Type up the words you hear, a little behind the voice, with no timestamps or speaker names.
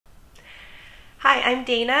Hi, I'm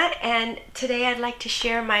Dana, and today I'd like to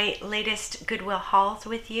share my latest Goodwill hauls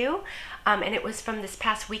with you. And it was from this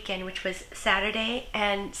past weekend, which was Saturday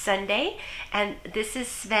and Sunday. And this is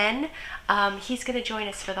Sven. He's going to join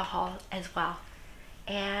us for the haul as well.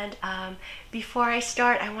 And before I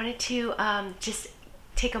start, I wanted to just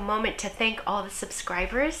take a moment to thank all the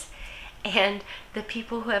subscribers and the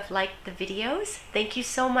people who have liked the videos. Thank you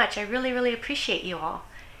so much. I really appreciate you all.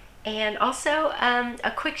 And also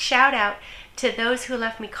a quick shout out to those who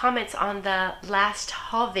left me comments on the last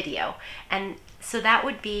haul video. And so that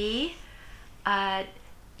would be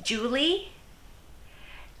Julie,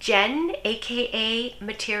 Jen, aka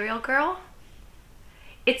Material Girl,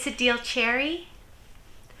 It's a Deal Cherry,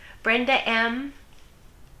 Brenda M,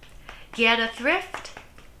 Gietta Thrift,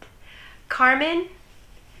 Carmen,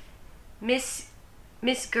 Miss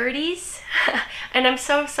Gertie's, and I'm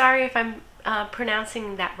so sorry if I'm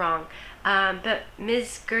pronouncing that wrong, but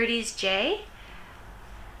Ms. Gertie's J,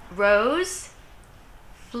 Rose,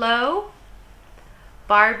 Flo,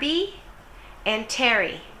 Barbie, and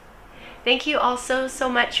Terry. Thank you all so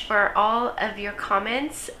much for all of your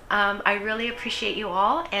comments. I really appreciate you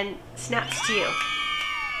all, and snaps to you.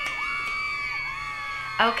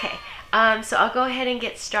 Okay, so I'll go ahead and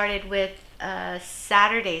get started with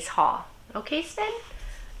Saturday's haul. Okay, Sven?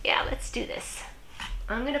 Yeah, let's do this.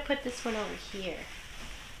 I'm gonna put this one over here.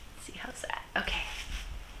 Let's see, how's that? Okay.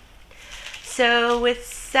 So with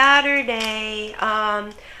Saturday,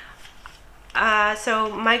 so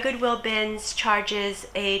my Goodwill Bins charges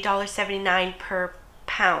 $1.79 per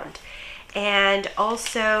pound, and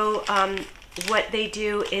also what they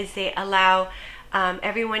do is they allow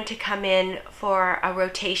everyone to come in for a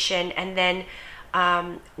rotation, and then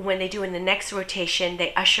when they do in the next rotation,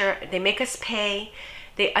 they make us pay.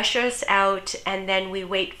 They usher us out, and then we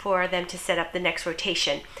wait for them to set up the next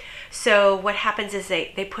rotation. So what happens is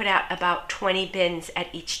they put out about 20 bins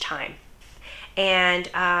at each time. And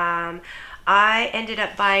I ended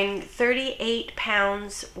up buying 38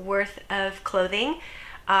 pounds worth of clothing.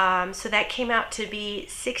 So that came out to be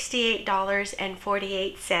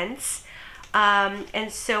 $68.48.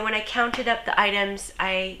 And so when I counted up the items,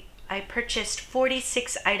 I purchased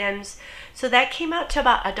 46 items, so that came out to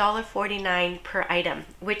about $1.49 per item,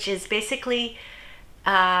 which is basically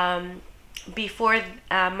before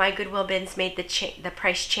my Goodwill Bins made the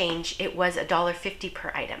price change, it was $1.50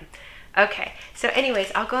 per item. Okay, so anyways,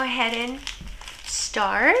 I'll go ahead and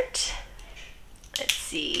start. Let's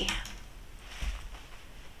see.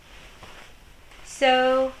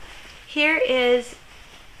 So here is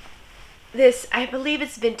this, I believe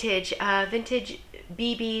it's vintage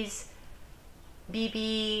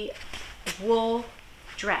BB wool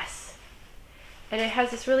dress, and it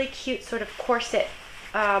has this really cute sort of corset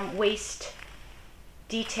waist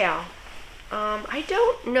detail. I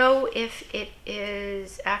don't know if it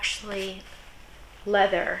is actually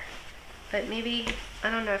leather, but maybe, I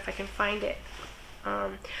don't know if I can find it.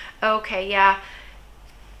 Okay, yeah,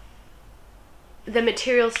 the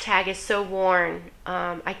materials tag is so worn,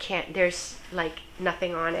 I can't, there's like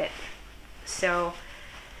nothing on it. So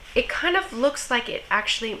it kind of looks like it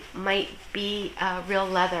actually might be real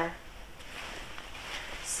leather.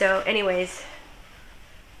 So anyways,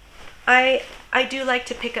 I do like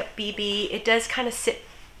to pick up BB. It does kind of sit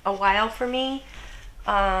a while for me.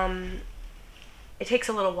 It takes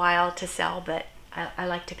a little while to sell, but I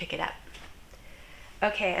like to pick it up.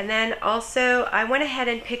 Okay, and then also I went ahead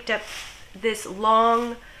and picked up this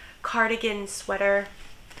long cardigan sweater.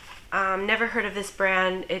 Never heard of this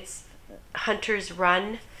brand. It's Hunter's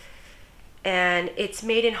Run, and it's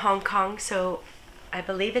made in Hong Kong, so I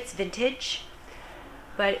believe it's vintage,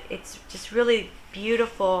 but it's just really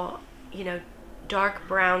beautiful, you know, dark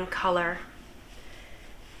brown color.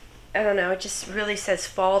 I don't know, it just really says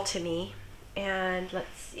fall to me. And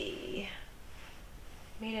let's see,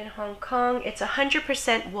 made in Hong Kong. It's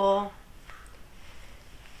 100% wool,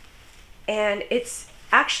 and it's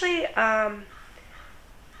actually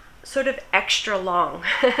sort of extra long.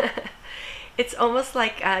 It's almost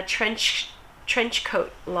like a trench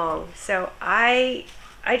coat long. So I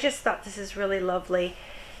just thought this is really lovely,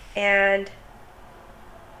 and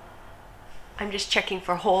I'm just checking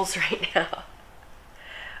for holes right now.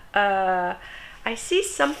 I see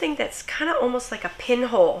something that's kind of almost like a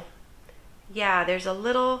pinhole. Yeah, there's a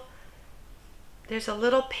little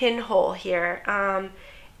pinhole here,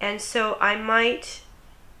 and so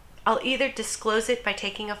I'll either disclose it by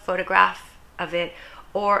taking a photograph of it,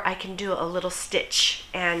 or I can do a little stitch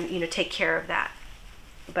and, you know, take care of that.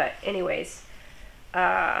 But anyways,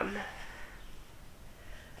 yeah,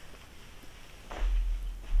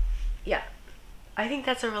 I think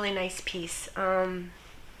that's a really nice piece.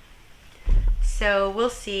 So we'll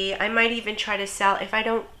see. I might even try to sell, if I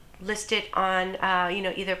don't list it on you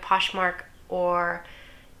know, either Poshmark or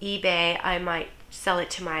eBay, I might sell it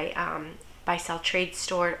to my buy sell trade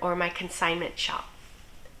store or my consignment shop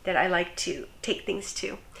that I like to take things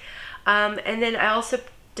to. And then I also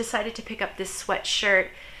decided to pick up this sweatshirt.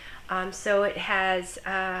 So it has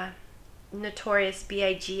Notorious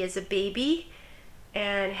B.I.G. as a baby,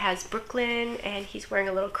 and has Brooklyn, and he's wearing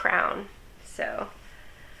a little crown. So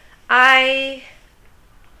I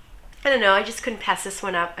don't know, I just couldn't pass this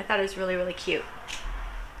one up. I thought it was really, really cute.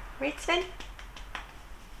 Right, Sven?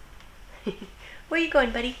 Where are you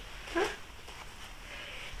going, buddy? Huh?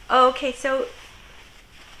 Okay, so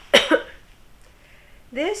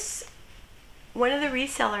one of the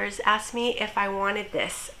resellers asked me if I wanted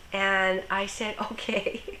this, and I said,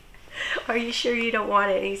 okay. Are you sure you don't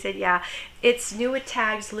want it? And he said, yeah. It's new with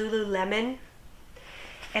tags, Lululemon,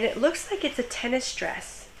 and it looks like it's a tennis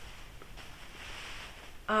dress.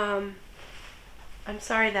 I'm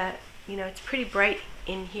sorry that, you know, it's pretty bright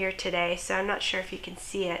in here today, so I'm not sure if you can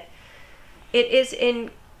see it. It is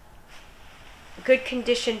in good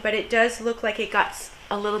condition, but it does look like it got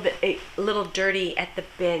a little dirty at the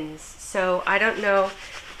bins. So I don't know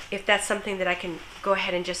if that's something that I can go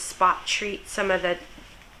ahead and just spot treat some of the,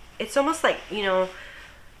 it's almost like, you know,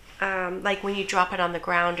 like when you drop it on the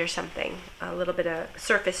ground or something, a little bit of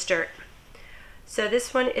surface dirt. So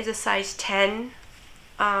this one is a size 10.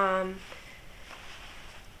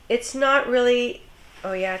 It's not really,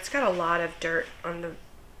 oh yeah, it's got a lot of dirt on the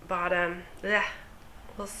bottom. Ugh,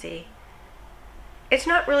 we'll see. It's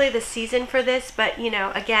not really the season for this, but you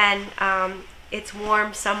know, again, it's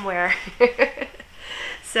warm somewhere.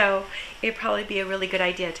 So it'd probably be a really good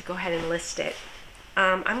idea to go ahead and list it.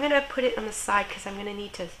 I'm going to put it on the side because I'm going to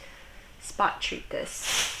need to spot treat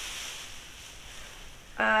this.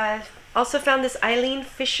 Also found this Eileen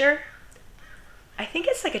Fisher. I think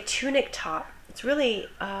it's like a tunic top. It's really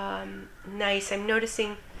nice. I'm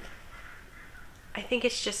noticing, I think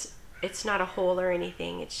it's just, it's not a hole or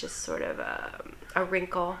anything. It's just sort of a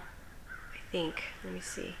wrinkle, I think. Let me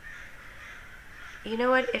see. You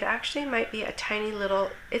know what? It actually might be a tiny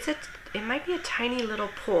little, it might be a tiny little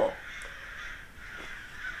pull.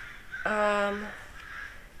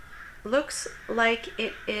 Looks like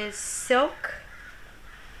it is silk.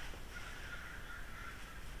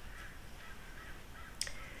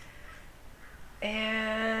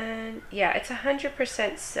 And yeah, it's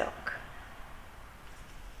 100% silk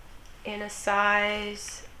in a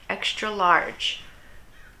size extra large,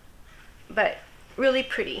 but really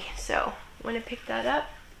pretty. So want to pick that up.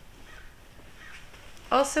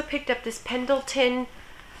 Also picked up this Pendleton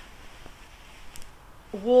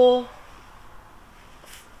wool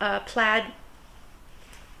plaid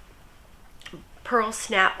pearl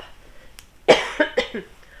snap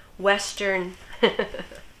Western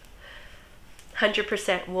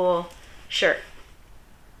 100% wool shirt,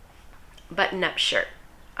 button-up shirt.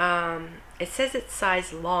 It says it's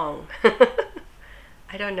size long.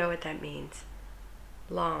 I don't know what that means.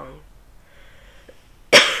 Long.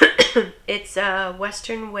 It's a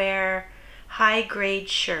Western wear high grade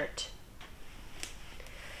shirt.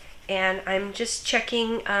 And I'm just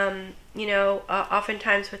checking, you know,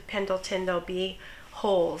 oftentimes with Pendleton there'll be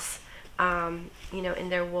holes, you know, in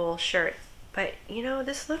their wool shirt. But, you know,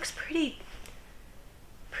 this looks pretty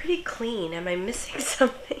clean. Am I missing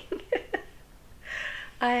something?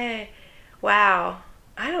 Wow.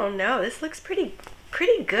 I don't know. This looks pretty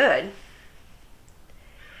good.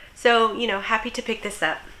 So, you know, happy to pick this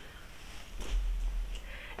up.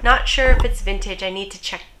 Not sure if it's vintage. I need to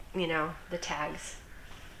check, you know, the tags.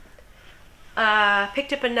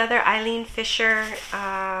 Picked up another Eileen Fisher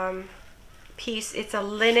piece. It's a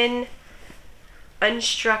linen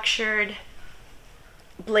unstructured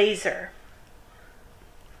blazer.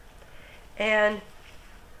 And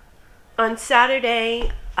on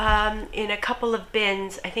Saturday, in a couple of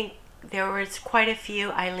bins, I think there was quite a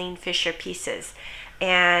few Eileen Fisher pieces.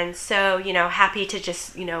 And so, you know, happy to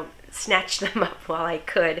just, you know, snatch them up while I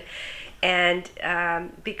could. And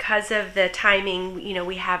because of the timing, you know,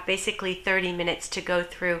 we have basically 30 minutes to go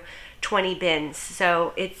through 20 bins.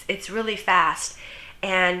 So it's really fast.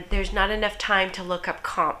 And there's not enough time to look up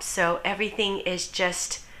comps. So everything is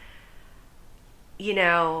just, you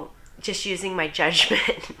know, just using my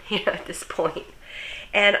judgment, you know, at this point.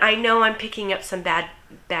 And I know I'm picking up some bad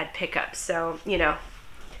pickups. So, you know,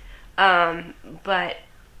 but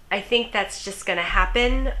I think that's just going to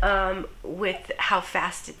happen with how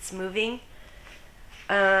fast it's moving.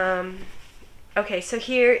 Okay, so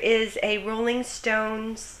here is a Rolling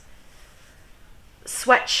Stones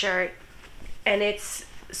sweatshirt, and it's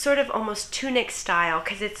sort of almost tunic style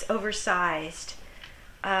because it's oversized.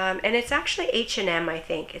 And it's actually H&M, I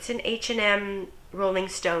think. It's an H&M Rolling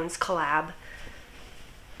Stones collab.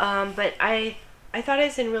 But I thought it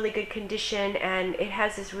was in really good condition, and it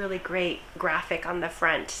has this really great graphic on the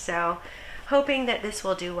front. So hoping that this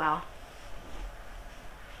will do well.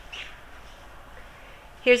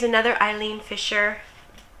 Here's another Eileen Fisher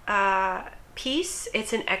piece.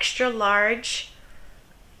 It's an extra large.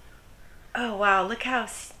 Oh wow, look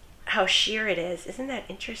how sheer it is. Isn't that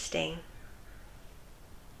interesting?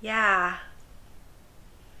 Yeah.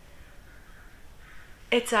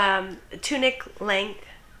 It's tunic length.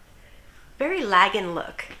 Very lagging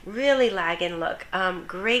look. Really lagging look.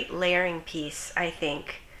 Great layering piece, I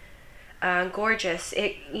think. Gorgeous.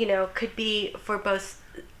 It, you know, could be for both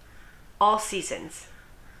all seasons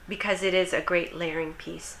because it is a great layering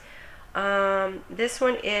piece. This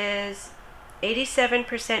one is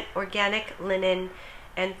 87% organic linen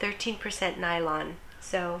and 13% nylon.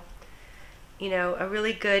 So, you know, a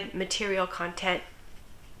really good material content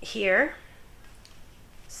here.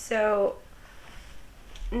 So,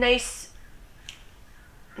 nice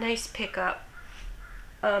pickup.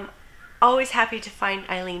 Always happy to find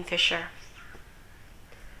Eileen Fisher.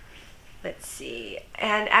 Let's see.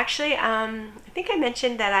 And actually, I think I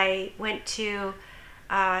mentioned that I went to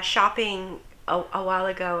shopping a while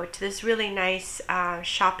ago to this really nice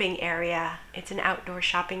shopping area. It's an outdoor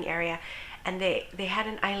shopping area, and they had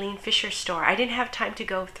an Eileen Fisher store. I didn't have time to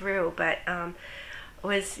go through, but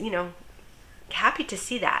was, you know, happy to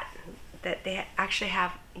see that they actually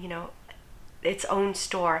have, you know, its own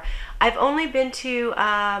store. I've only been to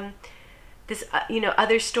this, you know,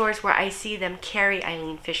 other stores where I see them carry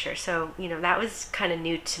Eileen Fisher, so, you know, that was kind of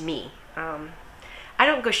new to me. I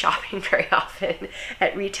don't go shopping very often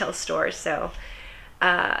at retail stores, so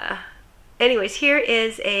anyways, here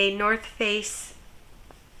is a North Face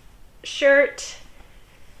shirt.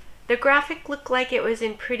 The graphic looked like it was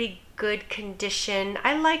in pretty good condition.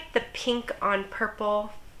 I like the pink on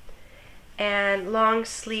purple, and long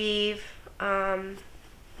sleeve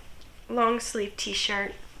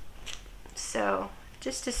t-shirt. So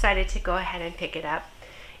just decided to go ahead and pick it up.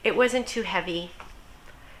 It wasn't too heavy.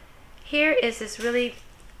 Here is this really,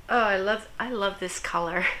 oh, I love this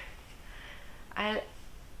color. I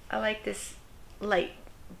like this light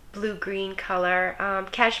blue-green color.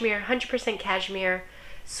 Cashmere, 100% cashmere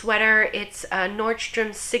sweater. It's a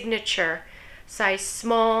Nordstrom signature, size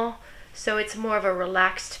small, so it's more of a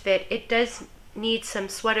relaxed fit. It does need some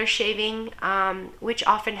sweater shaving, which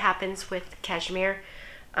often happens with cashmere,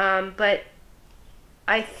 but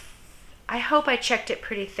I hope I checked it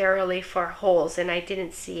pretty thoroughly for holes, and I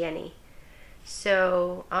didn't see any.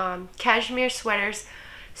 So cashmere sweaters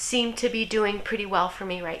seem to be doing pretty well for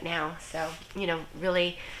me right now, so, you know,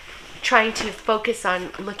 really trying to focus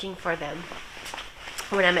on looking for them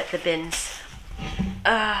when I'm at the bins.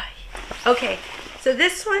 Okay, so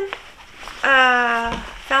this one,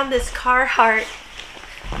 found this Carhartt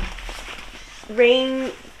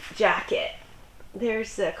rain jacket.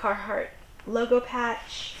 There's the Carhartt logo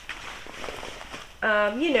patch.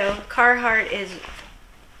 You know, Carhartt is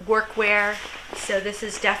workwear, so this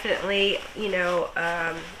is definitely, you know,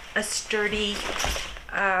 a sturdy,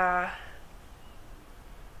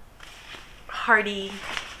 hardy,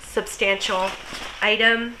 substantial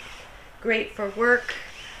item. Great for work.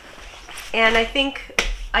 And I think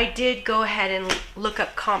I did go ahead and look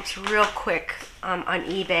up comps real quick on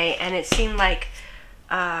eBay, and it seemed like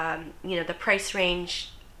you know, the price range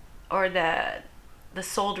or the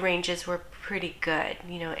sold ranges were pretty good,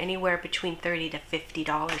 you know, anywhere between $30 to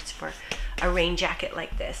 $50 for a rain jacket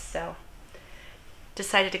like this. So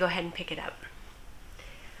decided to go ahead and pick it up.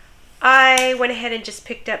 I went ahead and just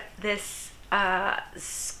picked up this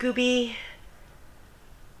Scooby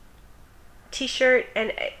t-shirt,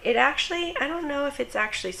 and it actually, I don't know if it's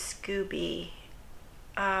actually Scooby.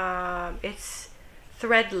 It's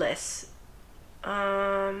threadless.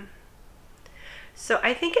 So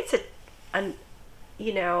I think it's a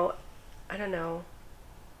you know, I don't know,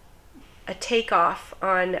 a takeoff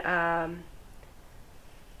on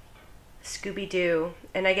Scooby-Doo,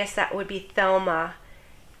 and I guess that would be Thelma,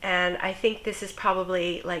 and I think this is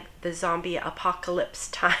probably like the zombie apocalypse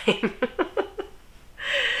time.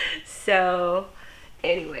 So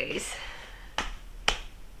anyways,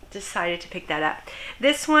 decided to pick that up.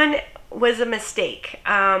 This one was a mistake.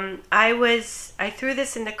 I threw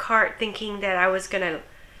this in the cart thinking that I was gonna,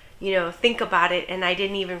 you know, think about it, and I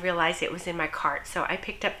didn't even realize it was in my cart. So I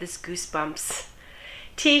picked up this Goosebumps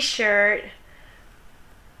t-shirt,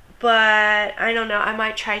 but I don't know, I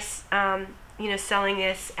might try you know, selling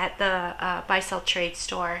this at the buy sell trade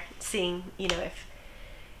store, seeing, you know,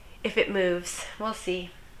 if it moves. We'll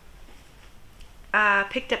see.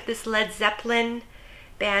 Picked up this Led Zeppelin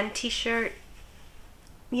band t-shirt.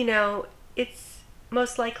 You know, it's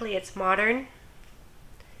most likely it's modern.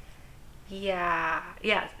 Yeah,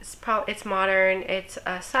 it's modern. It's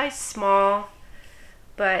a size small,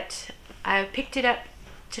 but I picked it up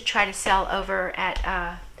to try to sell over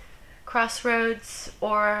at Crossroads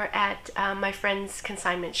or at my friend's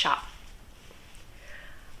consignment shop.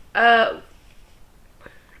 I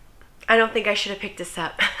don't think I should have picked this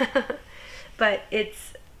up, but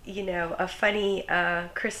it's, you know, a funny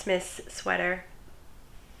Christmas sweater.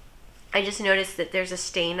 I just noticed that there's a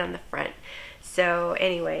stain on the front. So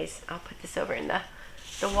anyways, I'll put this over in the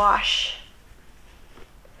wash.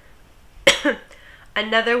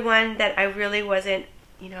 Another one that I really wasn't,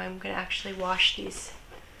 you know, I'm going to actually wash these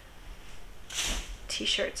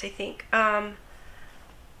t-shirts, I think. I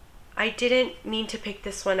didn't mean to pick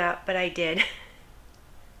this one up, but I did.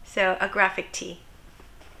 So, a graphic tee.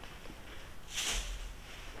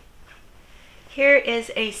 Here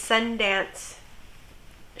is a Sundance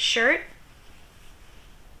shirt.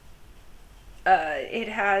 It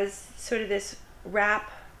has sort of this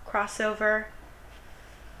wrap crossover,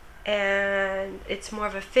 and it's more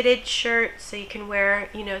of a fitted shirt, so you can wear,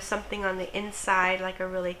 you know, something on the inside, like a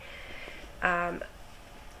really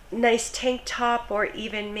nice tank top, or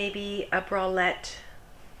even maybe a bralette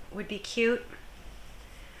would be cute.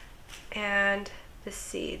 And let's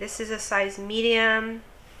see, this is a size medium.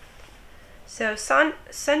 So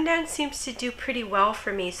Sundance seems to do pretty well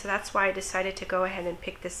for me, so that's why I decided to go ahead and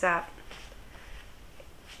pick this up.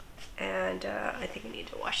 And I think I need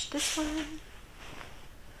to wash this one.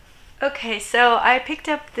 Okay, so I picked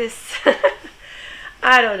up this,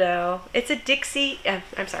 I don't know, it's a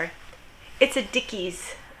it's a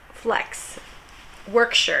Dickies Flex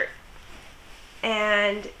work shirt.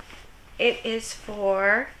 And it is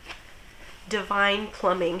for Divine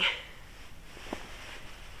Plumbing.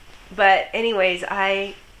 But anyways,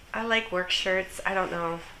 I like work shirts, I don't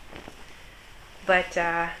know. But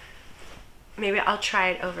maybe I'll try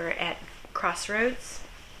it over at Crossroads.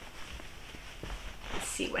 Let's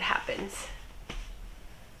see what happens.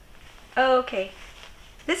 Oh, okay.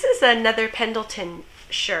 This is another Pendleton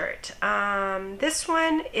shirt. This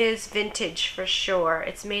one is vintage for sure.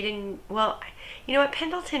 It's made in, well, you know what?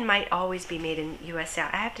 Pendleton might always be made in USA.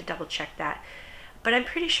 I have to double check that. But I'm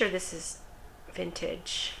pretty sure this is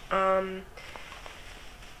vintage. Another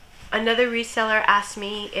reseller asked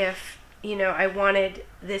me if, you know, I wanted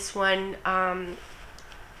this one,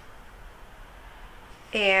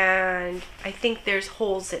 and I think there's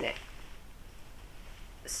holes in it.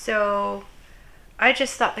 So I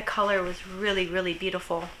just thought the color was really, really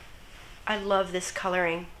beautiful. I love this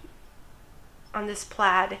coloring on this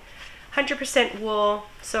plaid. 100% wool,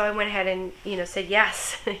 so I went ahead and, you know, said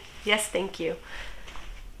yes. Yes, thank you.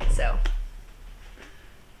 So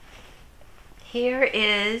here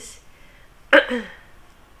is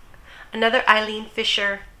another Eileen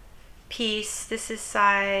Fisher piece. This is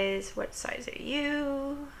size, what size are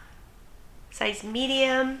you? Size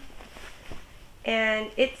medium.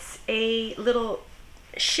 And it's a little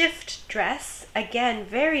shift dress. Again,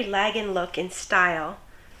 very Lagan look in style.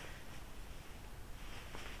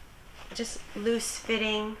 Just loose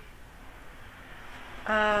fitting.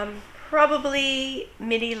 Probably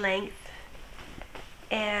midi length.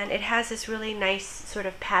 And it has this really nice sort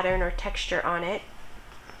of pattern or texture on it.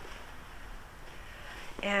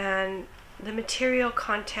 And the material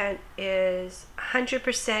content is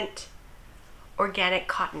 100% organic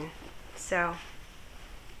cotton. So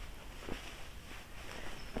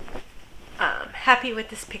happy with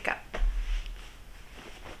this pickup.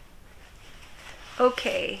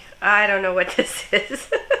 Okay, I don't know what this is.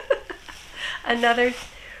 Another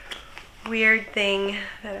weird thing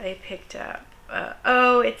that I picked up.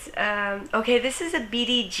 Oh, it's okay, this is a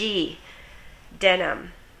BDG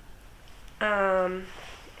denim. And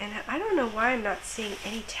I don't know why I'm not seeing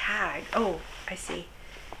any tag. Oh, I see.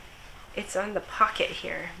 It's on the pocket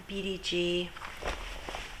here. BDG.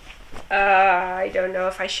 I don't know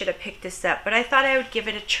if I should have picked this up, but I thought I would give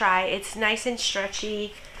it a try. It's nice and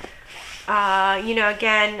stretchy. You know,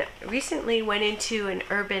 again, recently went into an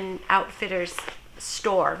Urban Outfitters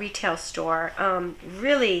store, retail store.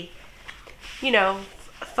 Really, you know,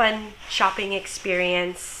 fun shopping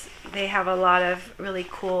experience. They have a lot of really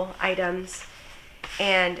cool items.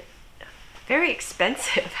 And very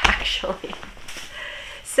expensive, actually.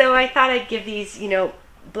 So I thought I'd give these, you know,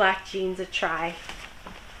 black jeans a try.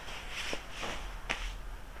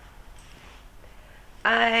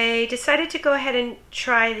 I decided to go ahead and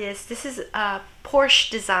try this. This is a Porsche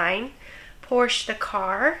design. Porsche the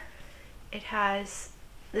car. It has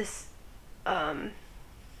this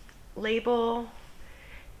label,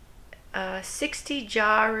 60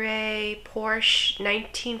 Jare Porsche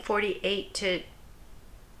 1948 to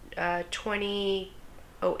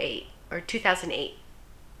 2008 or 2008.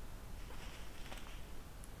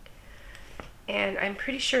 And I'm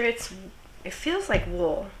pretty sure it feels like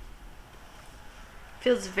wool.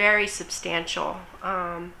 Feels very substantial.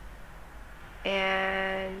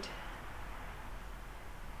 And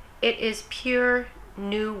it is pure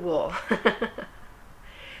new wool.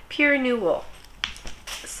 Pure new wool.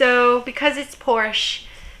 So because it's Porsche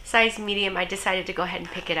size medium, I decided to go ahead and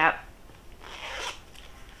pick it up.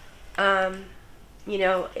 You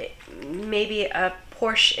know, maybe a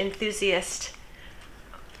Porsche enthusiast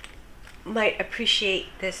might appreciate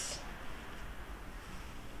this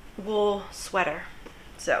wool sweater.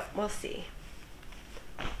 So we'll see.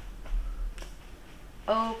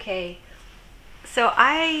 Okay, so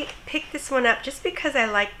I picked this one up just because I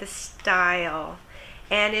like the style,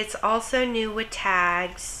 and it's also new with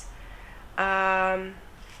tags.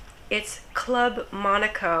 It's Club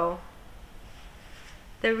Monaco.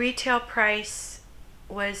 The retail price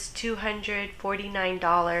was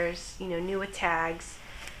 $249, you know, new with tags.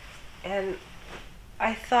 And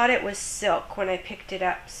I thought it was silk when I picked it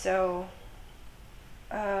up, so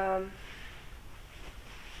let's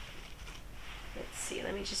see,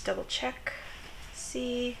 let me just double check.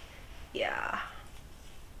 See, yeah,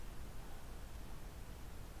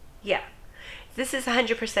 this is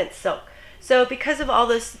 100% silk. So because of all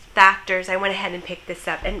those factors, I went ahead and picked this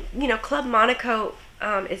up. And you know, Club Monaco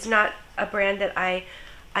is not a brand that I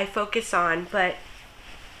focus on, but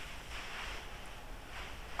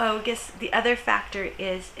I guess the other factor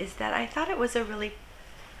is that I thought it was a really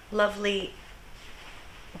lovely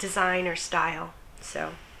design or style.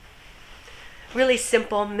 So really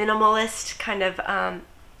simple, minimalist kind of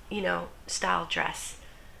you know, style dress.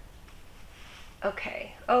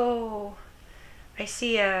 Okay. Oh, I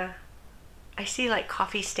see like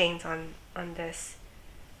coffee stains on this.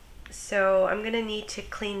 So I'm gonna need to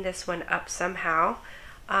clean this one up somehow.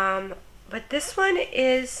 But this one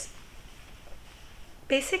is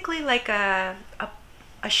basically like a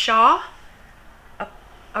shawl,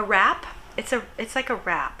 a wrap. It's like a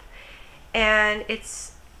wrap, and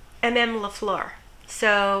it's Lafleur.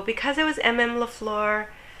 So because it was Lafleur,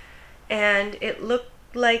 and it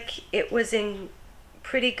looked like it was in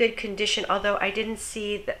pretty good condition, although I didn't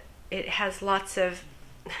see that it has lots of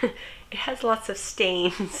it has lots of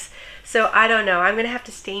stains. So I don't know. I'm gonna have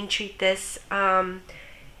to stain treat this. And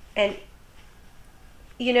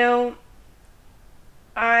you know,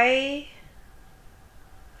 I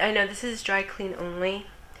know this is dry clean only,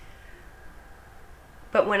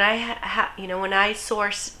 but when I you know, when I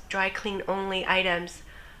source dry clean only items,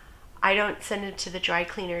 I don't send it to the dry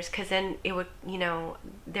cleaners, because then it would, you know,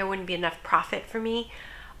 there wouldn't be enough profit for me.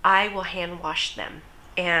 I will hand wash them,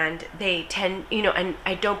 and they tend, you know, and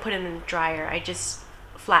I don't put them in the dryer. I just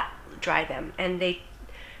flat dry them, and they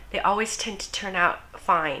always tend to turn out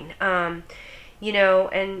fine. You know,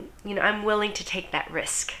 and you know, I'm willing to take that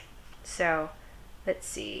risk. So let's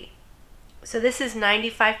see. So this is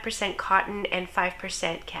 95% cotton and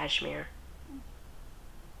 5% cashmere.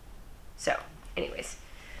 So anyways,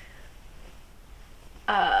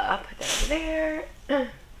 I'll put that over there.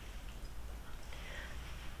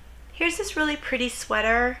 Here's this really pretty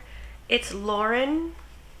sweater. It's Lauren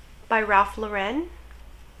by Ralph Lauren,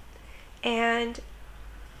 and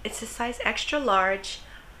it's a size extra large.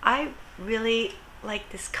 I really like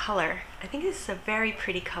this color. I think this is a very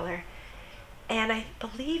pretty color, and I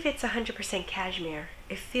believe it's 100% cashmere.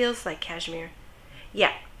 It feels like cashmere.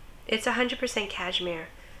 Yeah, it's 100% cashmere.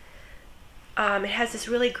 It has this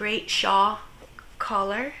really great shawl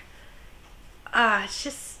collar. It's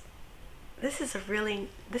just, this is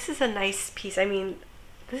a nice piece. I mean,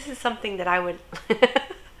 this is something that I would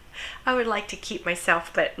I would like to keep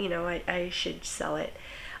myself, but you know, I should sell it.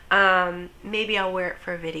 Maybe I'll wear it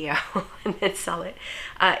for a video and then sell it.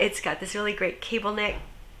 It's got this really great cable neck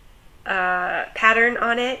pattern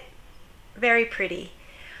on it. Very pretty.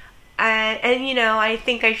 And you know, I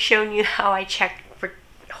think I've shown you how I check for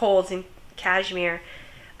holes in cashmere.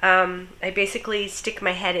 I basically stick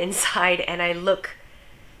my head inside and I look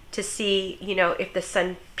to see, you know, if the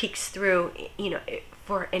sun peeks through, you know,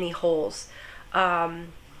 for any holes.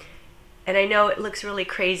 And I know it looks really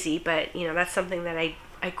crazy, but you know, that's something that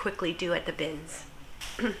I quickly do at the bins.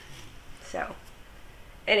 So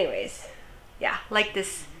anyways, yeah, like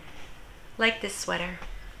this sweater.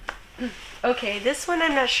 Okay, this one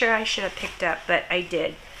I'm not sure I should have picked up, but I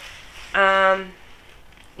did.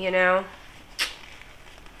 You know,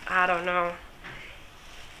 I don't know.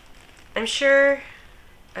 I'm sure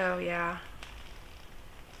Oh yeah.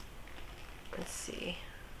 Let's see.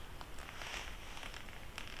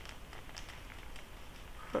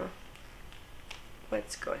 Huh.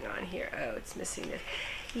 What's going on here? Oh, it's missing this.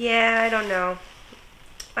 Yeah, I don't know.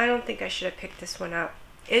 I don't think I should have picked this one up.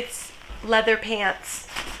 It's leather pants.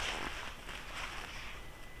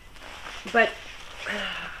 But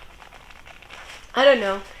I don't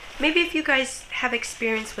know. Maybe if you guys have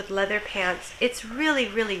experience with leather pants, it's really,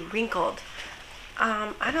 really wrinkled.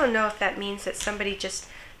 I don't know if that means that somebody just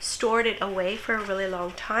stored it away for a really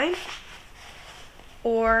long time,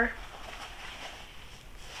 or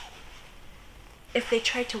if they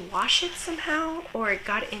tried to wash it somehow, or it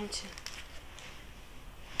got into,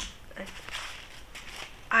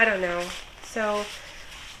 I don't know. So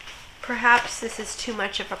perhaps this is too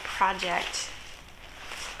much of a project.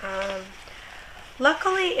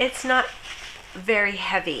 Luckily, it's not very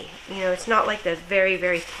heavy. You know, it's not like the very,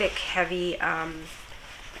 very thick, heavy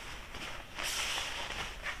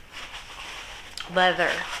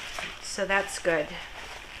leather. So that's good.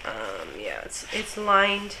 Yeah, it's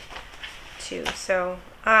lined too. So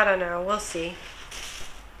I don't know. We'll see.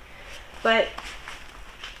 But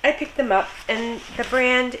I picked them up, and the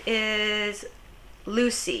brand is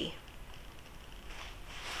Lucy.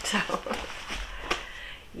 So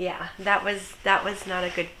yeah, that was not a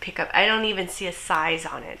good pickup. I don't even see a size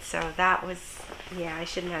on it, so that was, yeah, I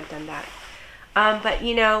shouldn't have done that. But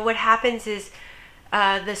you know what happens is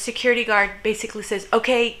the security guard basically says,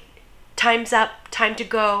 okay, time's up, time to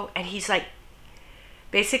go, and he's like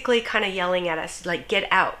basically kind of yelling at us like, get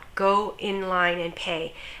out, go in line and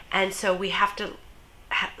pay. And so we have to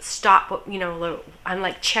stop, you know, I'm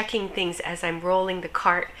like checking things as I'm rolling the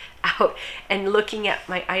cart out and looking at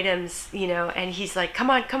my items, you know, and he's like, come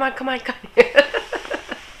on, come on, come on, come on.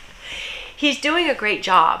 He's doing a great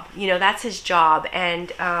job, you know, that's his job.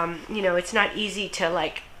 And you know, it's not easy to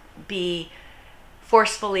like be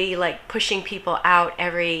forcefully like pushing people out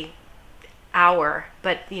every hour,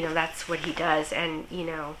 but you know, that's what he does. And you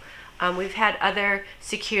know, we've had other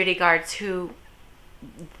security guards who,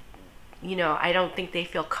 you know, I don't think they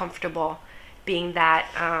feel comfortable being that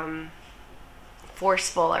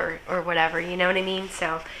forceful or whatever, you know what I mean?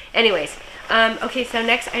 So anyways, okay, so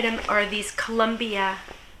next item are these Columbia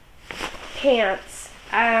pants.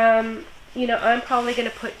 You know, I'm probably going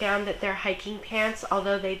to put down that they're hiking pants,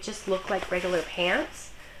 although they just look like regular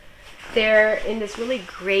pants. They're in this really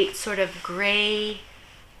great sort of gray,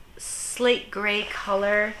 slate gray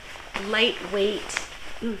color, lightweight,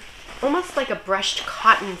 almost like a brushed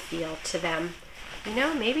cotton feel to them. You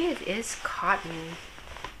know, maybe it is cotton.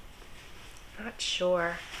 Not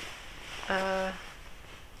sure.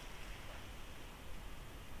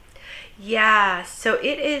 Yeah, so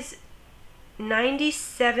it is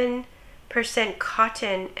 97%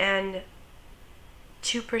 cotton and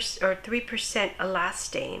 2% or 3%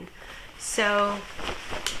 elastane. So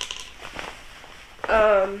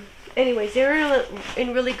anyways, they're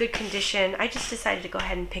in really good condition. I just decided to go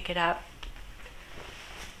ahead and pick it up.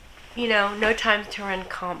 You know, no time to run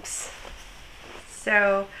comps.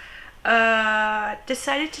 So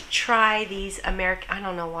decided to try these I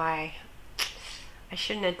don't know why. I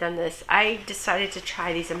shouldn't have done this. I decided to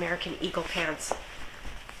try these American Eagle pants.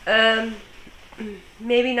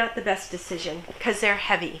 Maybe not the best decision because they're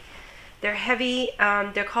heavy. They're heavy.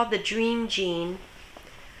 They're called the Dream Jean.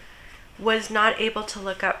 Was not able to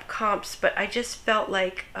look up comps, but I just felt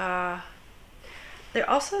like they're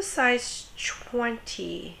also size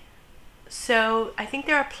 20. So I think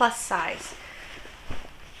they're a plus size.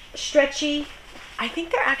 Stretchy. I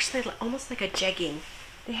think they're actually almost like a jegging.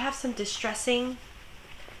 They have some distressing,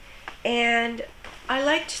 and I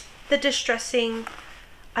liked the distressing.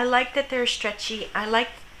 I liked that they're stretchy. I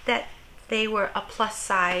liked that they were a plus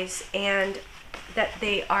size and that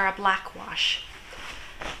they are a black wash,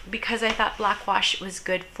 because I thought black wash was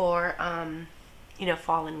good for you know,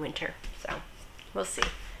 fall and winter. So we'll see.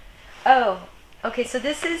 Oh, okay, so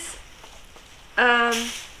this is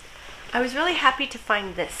I was really happy to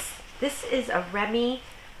find this. This is a Remy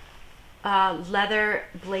leather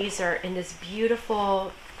blazer in this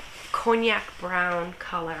beautiful cognac brown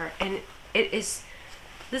color, and it is,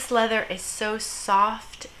 this leather is so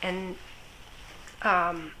soft and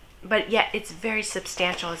but yet it's very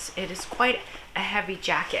substantial. It is quite a heavy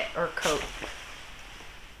jacket or coat.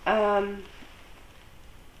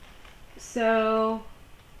 So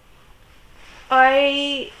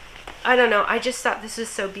I don't know, I just thought this was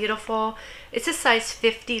so beautiful. It's a size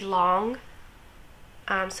 50 long,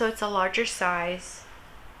 so it's a larger size.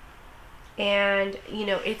 And you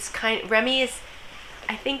know, it's Remy is,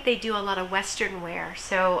 I think they do a lot of Western wear,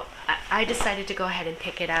 so I decided to go ahead and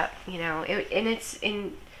pick it up. You know, and it's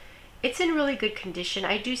in really good condition.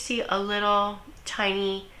 I do see a little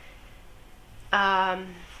tiny, I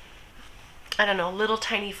don't know, little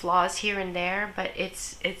tiny flaws here and there, but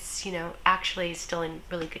it's you know, actually still in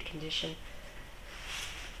really good condition.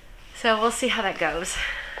 So we'll see how that goes.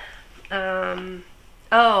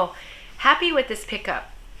 Oh, happy with this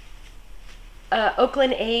pickup.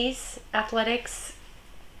 Oakland A's Athletics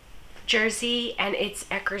jersey, and it's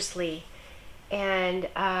Eckersley. And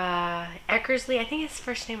Eckersley, I think his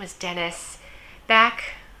first name was Dennis.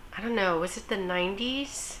 Back, I don't know, was it the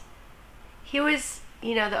 90s? He was,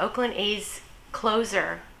 you know, the Oakland A's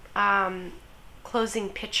closer, closing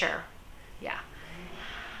pitcher. Yeah.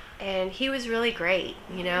 And he was really great,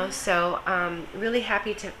 you know, so really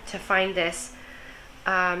happy to find this.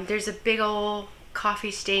 There's a big old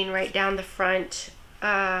coffee stain right down the front.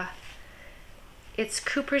 It's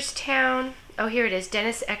Cooperstown. Oh, here it is.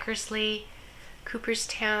 Dennis Eckersley,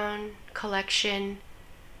 Cooperstown Collection,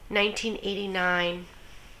 1989.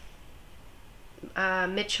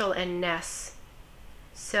 Mitchell and Ness.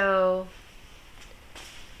 So,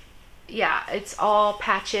 yeah, it's all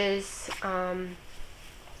patches.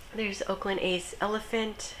 There's Oakland A's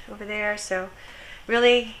elephant over there. So,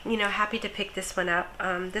 really, you know, happy to pick this one up.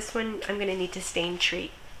 This one I'm going to need to stain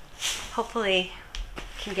treat. Hopefully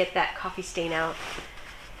can get that coffee stain out.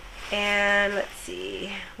 And let's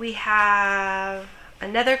see, we have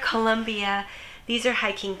another Columbia. These are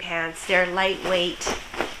hiking pants. They're lightweight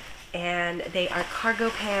and they are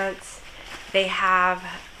cargo pants. They have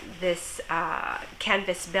this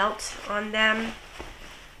canvas belt on them.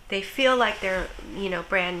 They feel like they're, you know,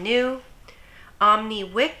 brand new. Omni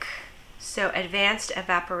wick, so advanced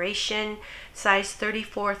evaporation, size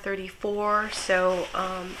 34-34, so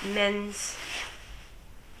men's,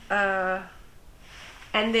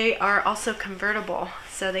 and they are also convertible,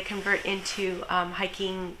 so they convert into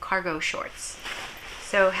hiking cargo shorts.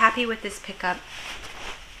 So happy with this pickup.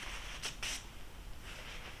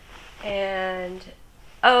 And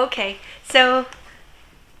oh, okay, so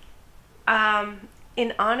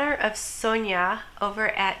in honor of Sonia over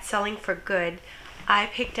at Selling for Good, I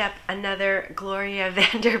picked up another Gloria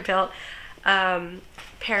Vanderbilt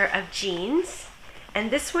pair of jeans, and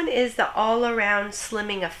this one is the all-around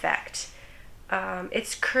slimming effect.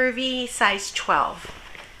 It's curvy, size 12.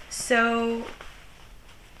 So,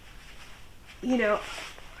 you know,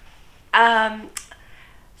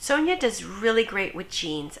 Sonia does really great with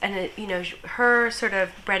jeans, and you know, her sort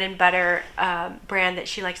of bread and butter brand that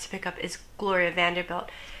she likes to pick up is Gloria Vanderbilt.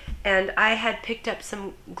 And I had picked up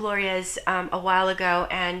some Glorias a while ago,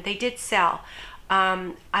 and they did sell.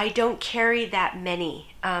 I don't carry that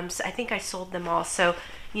many, so I think I sold them all. So,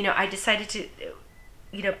 you know, I decided to,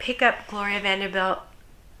 you know, pick up Gloria Vanderbilt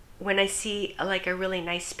when I see like a really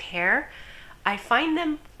nice pair. I find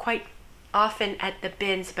them quite often at the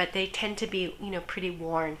bins, but they tend to be, you know, pretty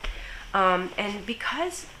worn. And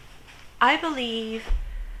because I believe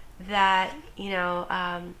that, you know,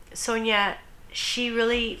 Sonia, she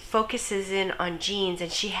really focuses in on jeans,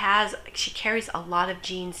 and she carries a lot of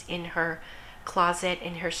jeans in her closet,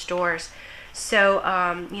 in her stores. So,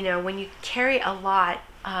 you know, when you carry a lot,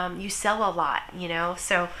 you sell a lot, you know.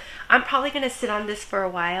 So I'm probably going to sit on this for a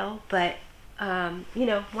while, but, you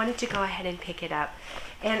know, wanted to go ahead and pick it up.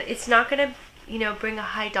 And it's not going to, you know, bring a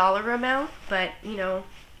high dollar amount, but, you know,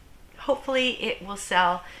 hopefully it will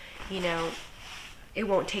sell. You know, it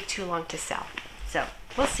won't take too long to sell. So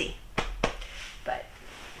we'll see. But,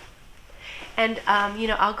 and, you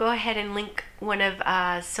know, I'll go ahead and link one of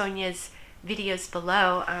Sonia's videos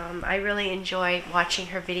below. I really enjoy watching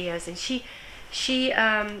her videos, and she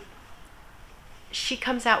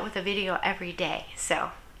comes out with a video every day.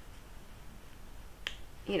 So,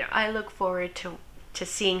 you know, I look forward to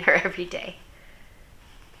seeing her every day.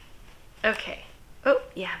 Okay. Oh,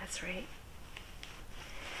 yeah, that's right.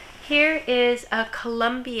 Here is a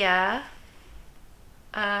Columbia.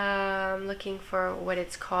 I'm looking for what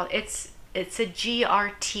it's called. It's a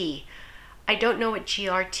GRT. I don't know what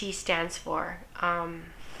GRT stands for,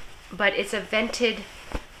 but it's a vented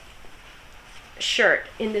shirt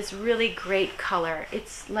in this really great color.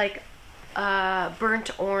 It's like a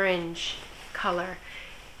burnt orange color,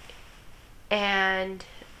 and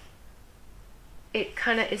it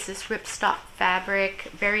kind of is this ripstop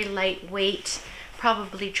fabric, very lightweight,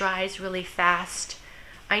 probably dries really fast.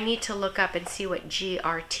 I need to look up and see what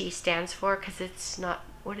GRT stands for, because it's not,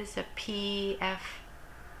 what is a PF?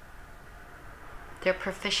 Their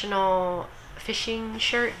professional fishing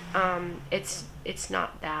shirt. It's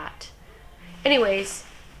not that. Anyways,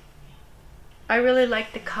 I really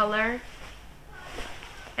like the color.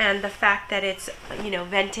 and the fact that it's, you know,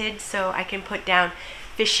 vented, so I can put down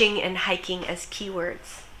fishing and hiking as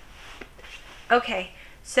keywords. Okay,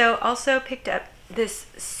 so also picked up this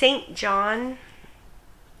St. John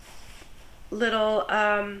little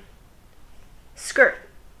skirt,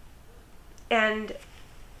 and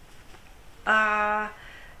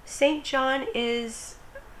St. John is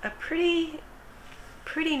a pretty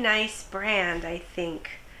nice brand, I think.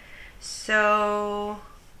 So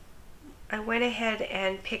I went ahead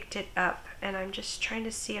and picked it up, and I'm just trying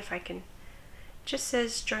to see if I can. Just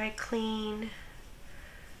says dry clean.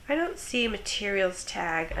 I don't see a materials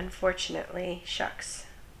tag, unfortunately. Shucks.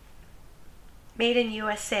 Made in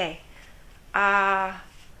USA. I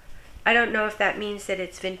don't know if that means that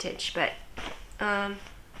it's vintage, but yeah,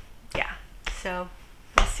 so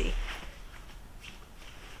we'll see.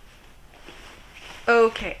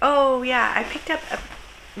 Okay, oh yeah, I picked up a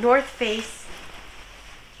North Face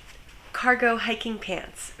cargo hiking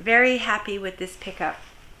pants. Very happy with this pickup.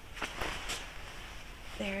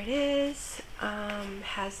 There it is.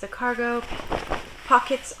 Has the cargo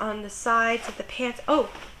pockets on the sides of the pants. Oh,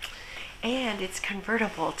 and it's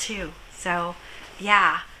convertible too. So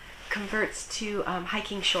yeah, converts to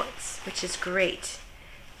hiking shorts, which is great.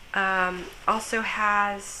 Also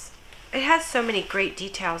has, it has so many great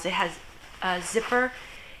details. It has a zipper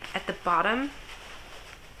at the bottom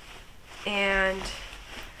and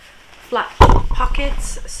flat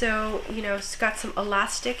pockets, so you know, it's got some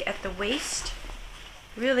elastic at the waist.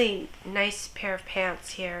 Really nice pair of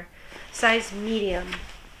pants here, size medium.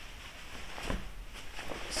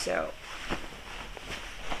 So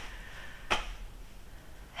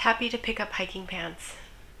happy to pick up hiking pants.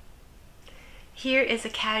 Here is a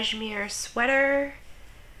cashmere sweater,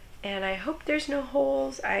 and I hope there's no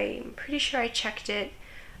holes. I'm pretty sure I checked it.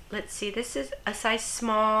 Let's see, this is a size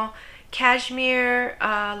small, cashmere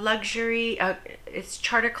luxury, it's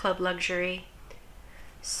Charter Club luxury.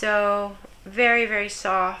 So very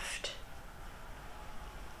soft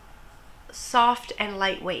and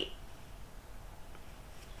lightweight.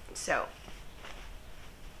 So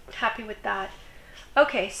happy with that.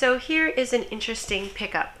 Okay, so here is an interesting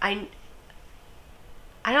pickup. I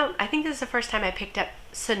think this is the first time I picked up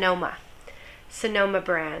Sonoma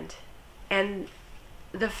brand, and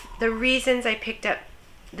the reasons I picked up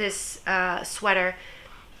this sweater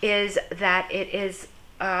is that it is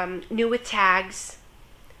new with tags.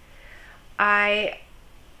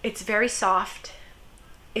 It's very soft.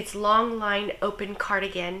 It's long line open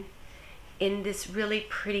cardigan in this really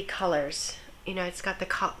pretty colors. You know, it's got the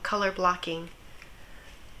color blocking,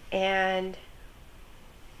 and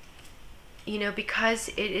you know, because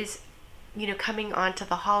it is, you know, coming on to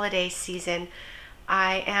the holiday season,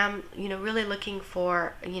 I am, you know, really looking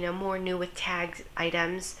for, you know, more new with tags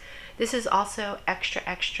items. This is also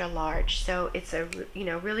extra large, so it's a, you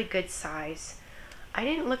know, really good size. I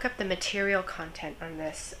didn't look up the material content on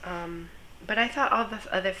this, but I thought all the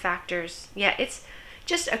other factors, yeah, it's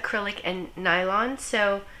just acrylic and nylon,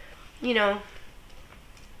 so, you know,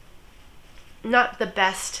 not the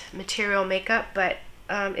best material makeup, but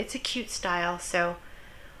it's a cute style, so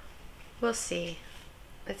we'll see.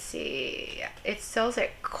 Let's see, yeah, it sells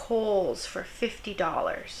at Kohl's for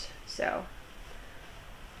 $50, so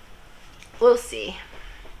we'll see.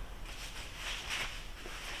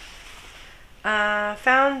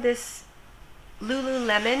 Found this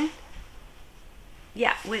Lululemon,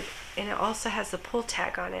 yeah, and it also has the pull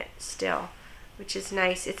tag on it still, which is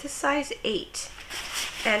nice. It's a size 8,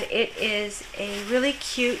 and it is a really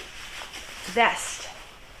cute vest.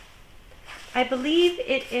 I believe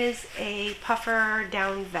it is a puffer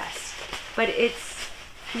down vest, but it's,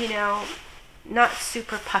 you know, not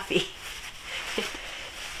super puffy.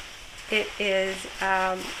 It is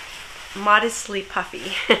modestly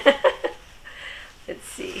puffy. Let's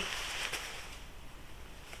see.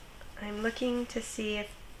 I'm looking to see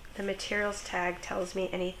if the materials tag tells me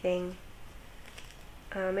anything.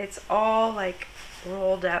 It's all like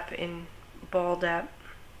rolled up and balled up.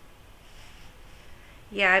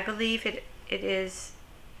 Yeah, I believe it is.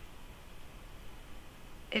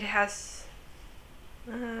 It has,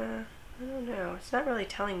 I don't know, it's not really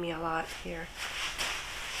telling me a lot here.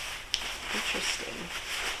 Interesting.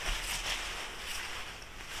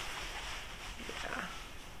 Yeah.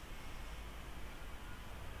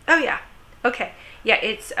 Oh yeah, okay. Yeah,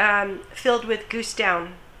 it's filled with goose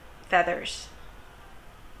down feathers.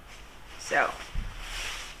 So,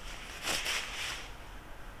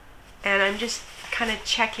 and I'm just kind of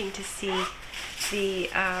checking to see the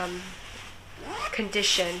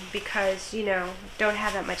condition, because, you know, don't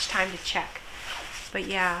have that much time to check. But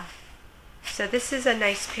yeah, so this is a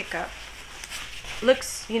nice pickup.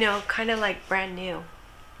 Looks, you know, kind of like brand new.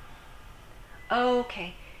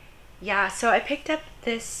 Okay. Yeah, so I picked up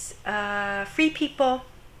this Free People.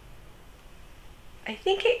 I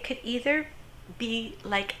think it could either be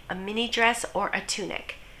like a mini dress or a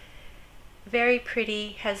tunic. Very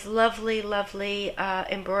pretty, has lovely, lovely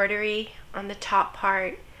embroidery on the top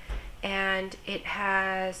part. And it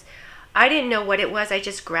has, I didn't know what it was, I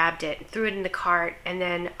just grabbed it, threw it in the cart, and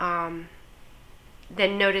then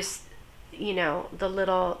noticed, you know, the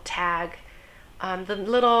little tag. The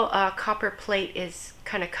little copper plate is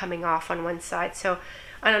kind of coming off on one side, so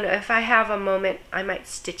I don't know, if I have a moment I might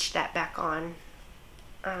stitch that back on,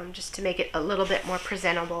 just to make it a little bit more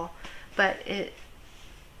presentable, but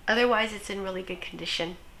otherwise it's in really good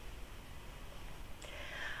condition.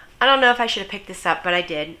 I don't know if I should have picked this up, but I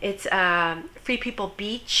did. It's Free People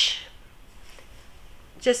Beach,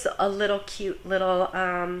 just a little cute little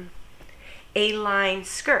A-line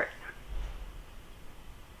skirt.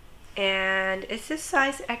 And it's this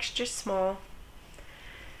size extra small.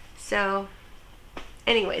 So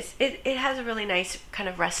anyways, it has a really nice kind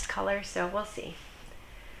of rust color, so we'll see.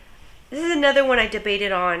 This is another one I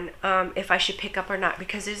debated on if I should pick up or not,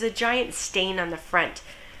 because there's a giant stain on the front,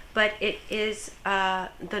 but it is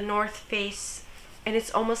the North Face, and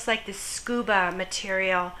it's almost like this scuba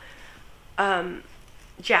material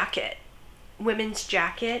jacket, women's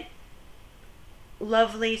jacket.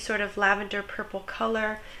 Lovely sort of lavender purple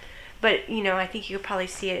color, but you know, I think you could probably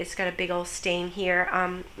see it. It's got a big old stain here.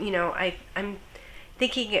 You know, I'm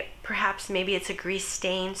thinking it perhaps maybe it's a grease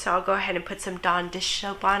stain, so I'll go ahead and put some Dawn dish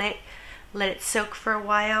soap on it, let it soak for a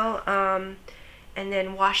while, and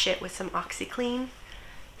then wash it with some OxyClean.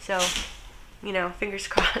 So, you know, fingers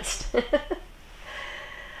crossed.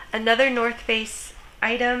 Another North Face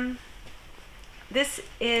item. This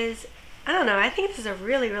is, I don't know, I think this is a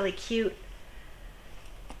really, really cute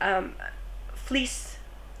fleece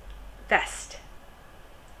vest.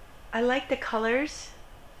 I like the colors,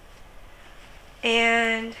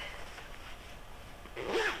 and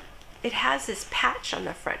it has this patch on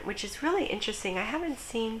the front, which is really interesting. I haven't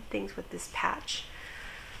seen things with this patch.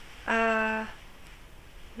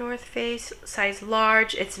 North Face, size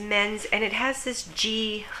large, it's men's, and it has this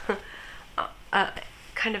G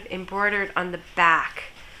kind of embroidered on the back.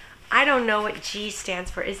 I don't know what G stands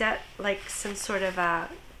for. Is that like some sort of a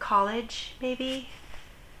college maybe?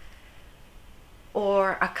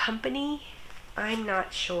 Or a company? I'm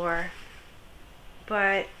not sure.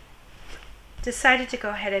 But decided to go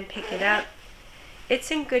ahead and pick it up.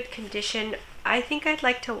 It's in good condition. I think I'd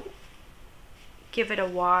like to give it a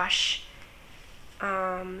wash.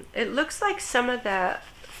 It looks like some of the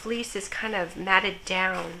fleece is kind of matted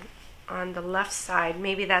down on the left side.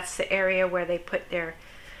 Maybe that's the area where they put their,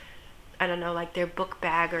 I don't know, like their book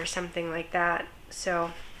bag or something like that.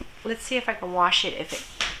 So let's see if I can wash it,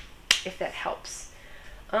 if that helps.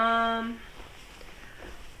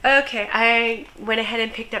 Okay, I went ahead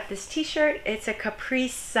and picked up this t-shirt. It's a Capri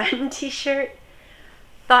Sun t-shirt.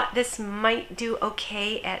 Thought this might do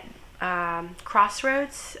okay at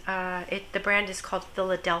Crossroads. The brand is called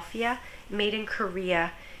Philadelphia, made in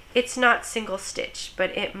Korea. It's not single stitch, but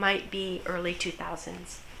it might be early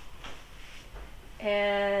 2000s.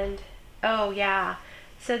 And oh yeah,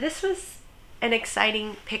 so this was an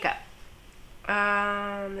exciting pickup.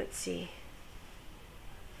 Let's see.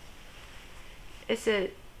 It's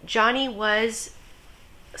a Johnny Was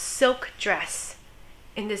silk dress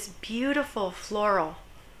in this beautiful floral.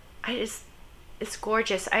 It's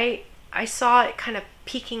gorgeous. I saw it kind of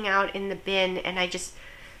peeking out in the bin, and I just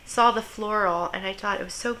saw the floral, and I thought it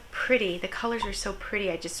was so pretty. The colors were so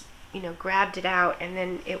pretty. I just, you know, grabbed it out, and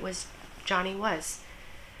then it was Johnny Was,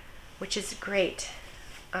 which is great.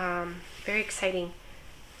 Very exciting.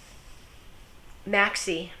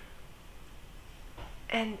 Maxi.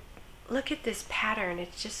 And look at this pattern.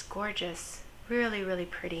 It's just gorgeous. Really, really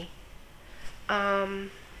pretty. And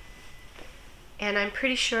I'm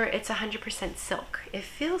pretty sure it's 100% silk. It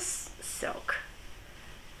feels silk.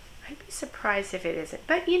 I'd be surprised if it isn't.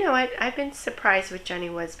 But you know what? I've been surprised with Johnny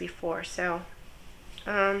Was before, so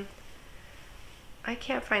I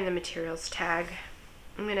can't find the materials tag.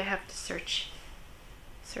 I'm gonna have to search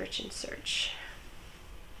and search.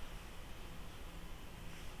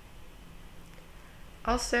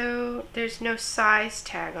 Also, there's no size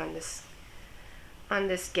tag on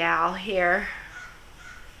this gal here.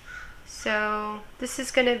 So this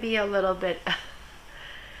is going to be a little bit, I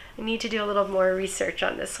need to do a little more research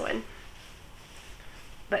on this one.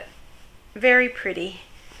 But very pretty.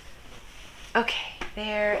 Okay,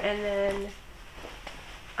 there, and then,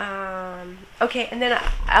 okay, and then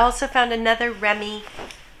I also found another Remy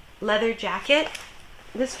leather jacket.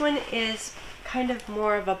 This one is kind of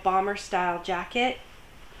more of a bomber style jacket.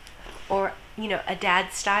 Or, you know, a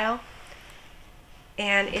dad style.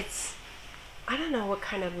 And it's, I don't know what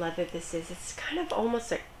kind of leather this is. It's kind of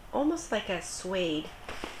almost like a suede.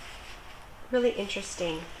 Really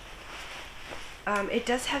interesting. It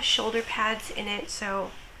does have shoulder pads in it,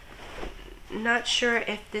 so not sure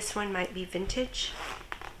if this one might be vintage.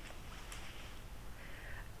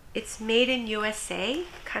 It's made in USA.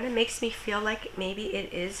 Kind of makes me feel like maybe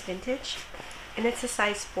it is vintage. And it's a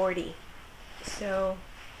size 40. So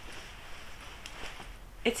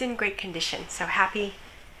it's in great condition. So happy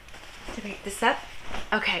to pick this up.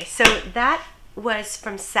 Okay, so that was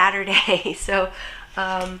from Saturday. So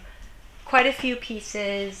quite a few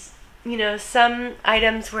pieces. You know, some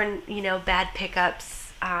items were, you know, bad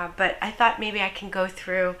pickups. But I thought maybe I can go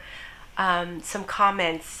through some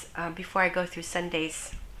comments before I go through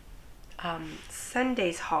Sunday's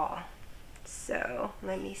haul. So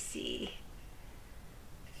let me see.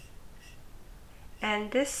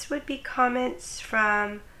 And this would be comments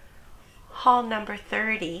from haul number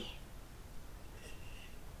 30.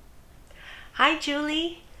 Hi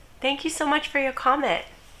Julie, thank you so much for your comment.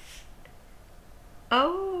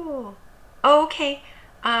 Oh, okay.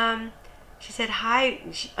 She said hi.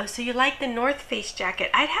 Oh, so you like the North Face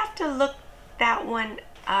jacket? I'd have to look that one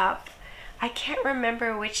up. I can't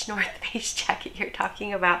remember which North Face jacket you're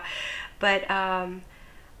talking about, but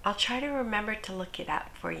I'll try to remember to look it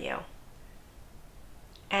up for you.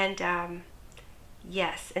 And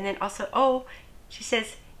yes, and then also, oh, she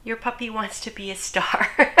says, your puppy wants to be a star.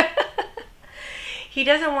 He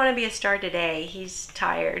doesn't want to be a star today. He's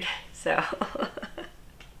tired, so.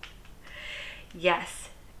 Yes.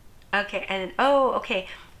 Okay, and oh, okay.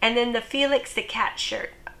 And then the Felix the cat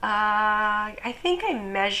shirt. I think I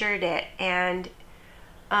measured it, and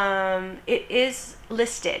it is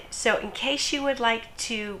listed. So in case you would like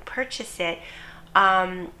to purchase it,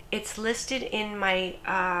 it's listed in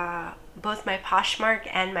my both my Poshmark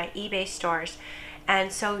and my eBay stores,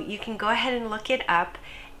 and so you can go ahead and look it up.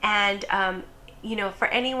 And you know, for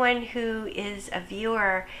anyone who is a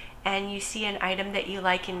viewer and you see an item that you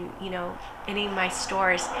like in, you know, any of my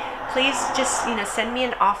stores, please just, you know, send me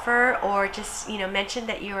an offer, or just, you know, mention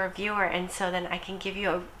that you're a viewer, and so then I can give you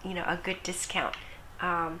a, you know, a good discount.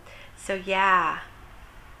 So yeah.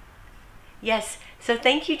 Yes, so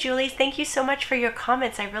thank you, Julie. Thank you so much for your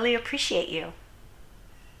comments. I really appreciate you.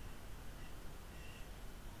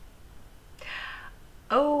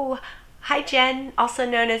 Oh, hi Jen, also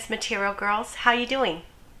known as Material Girls. How you doing?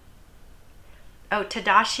 Oh,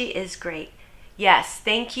 Tadashi is great. Yes,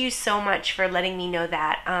 thank you so much for letting me know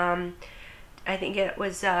that. I think it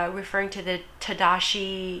was referring to the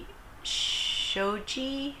Tadashi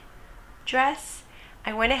Shoji dress.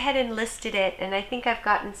 I went ahead and listed it, and I think I've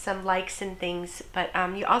gotten some likes and things, but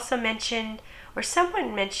you also mentioned, or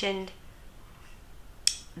someone mentioned,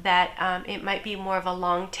 that it might be more of a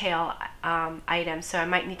long tail item, so I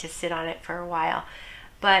might need to sit on it for a while.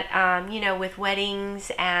 But you know, with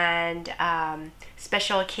weddings and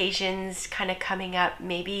special occasions kind of coming up,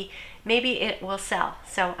 maybe it will sell.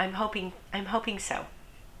 So I'm hoping so.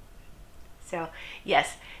 So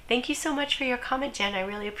yes, thank you so much for your comment, Jen. I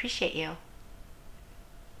really appreciate you.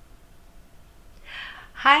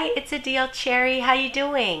 Hi, it's Adele Cherry. How you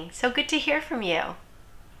doing? So good to hear from you.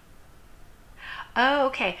 Oh,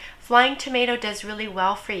 okay. Flying Tomato does really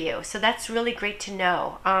well for you, so that's really great to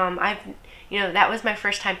know. You know, that was my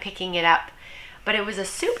first time picking it up, but it was a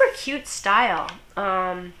super cute style.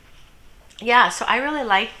 Yeah, so I really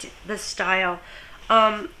liked the style.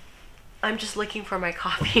 I'm just looking for my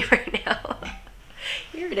copy right now.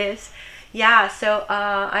 Here it is. Yeah, so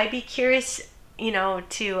I'd be curious, you know,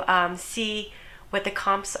 to see what the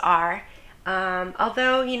comps are.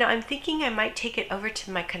 Although, you know, I'm thinking I might take it over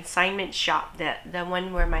to my consignment shop, the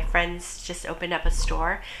one where my friends just opened up a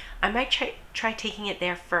store. I might try taking it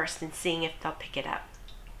there first and seeing if they'll pick it up.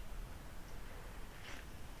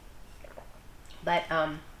 But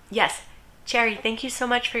yes, Cherry, thank you so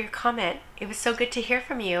much for your comment. It was so good to hear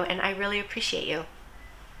from you, and I really appreciate you.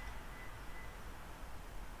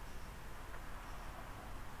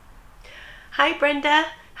 Hi Brenda,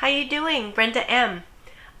 how you doing? Brenda M.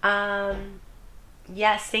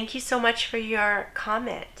 Yes, thank you so much for your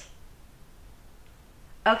comment.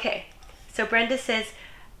 Okay, so Brenda says,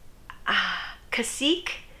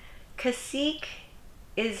 Cacique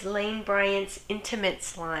is Lane Bryant's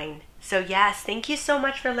Intimates line. So yes, thank you so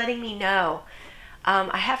much for letting me know.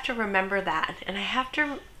 I have to remember that, and I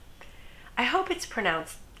hope it's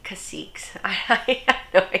pronounced Caciques. I have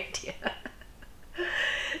no idea.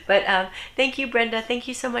 But thank you, Brenda. Thank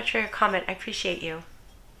you so much for your comment. I appreciate you.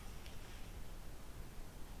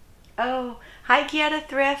 Oh, hi Gietta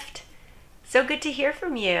Thrift. So good to hear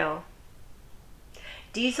from you.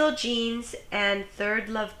 Diesel jeans and Third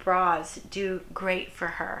Love bras do great for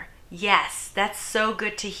her. Yes, that's so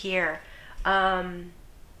good to hear. Yeah,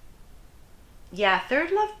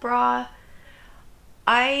 Third Love bra.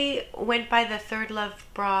 I went by the Third Love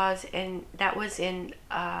bras, and that was in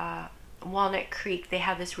Walnut Creek. They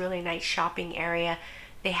have this really nice shopping area.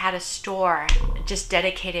 They had a store just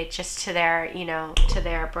dedicated just to their, you know, to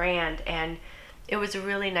their brand, and it was a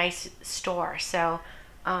really nice store. So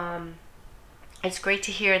it's great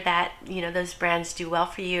to hear that, you know, those brands do well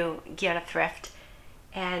for you. Get a thrift,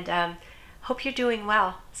 and hope you're doing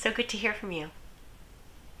well. So good to hear from you.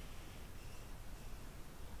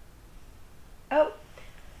 Oh,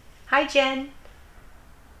 hi Jen.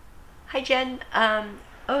 Hi Jen.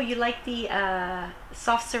 Oh, you like the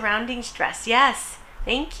soft surroundings dress? Yes,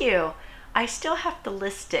 thank you. I still have to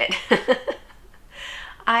list it.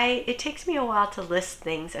 It takes me a while to list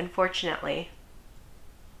things, unfortunately.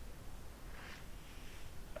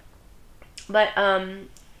 But I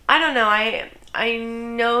don't know. I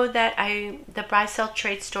know that the buy sell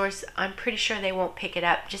trade stores, I'm pretty sure they won't pick it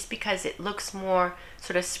up just because it looks more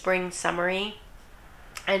sort of spring summery,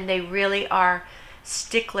 and they really are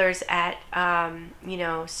sticklers at you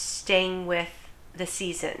know, staying with the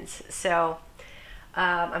seasons. So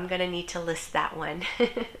I'm gonna need to list that one.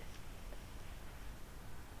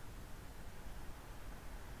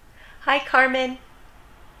 Hi Carmen.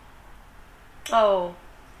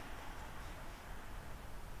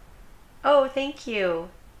 Oh, thank you.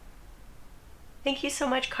 Thank you so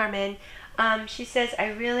much, Carmen. She says, I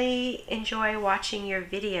really enjoy watching your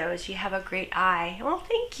videos. You have a great eye. Well,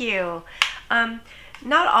 thank you.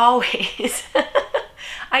 Not always.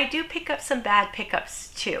 I do pick up some bad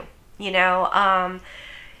pickups too, you know,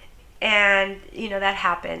 and, you know, that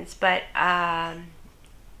happens. But,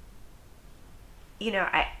 you know,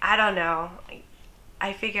 I don't know.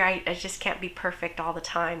 I figure I just can't be perfect all the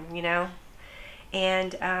time, you know.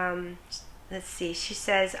 And let's see, she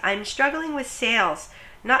says, I'm struggling with sales.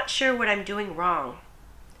 Not sure what I'm doing wrong.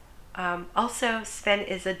 Also, Sven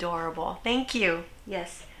is adorable. Thank you.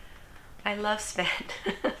 Yes, I love Sven.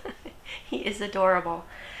 He is adorable.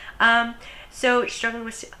 So struggling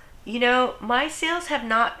with, you know, my sales have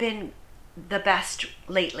not been the best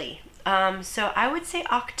lately. So I would say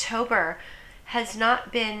October has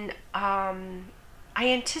not been, I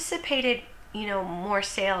anticipated, you know, more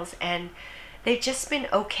sales, and they've just been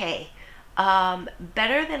okay.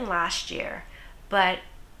 Better than last year, but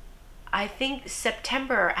I think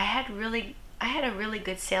September I had a really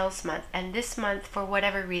good sales month, and this month for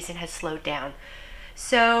whatever reason has slowed down.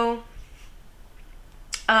 So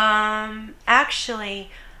actually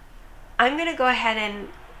I'm gonna go ahead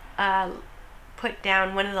and put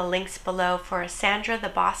down one of the links below for Sandra the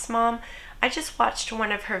Boss Mom. I just watched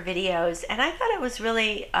one of her videos, and I thought it was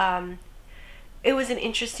really it was an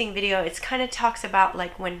interesting video. It kind of talks about,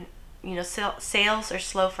 like, when, you know, sales are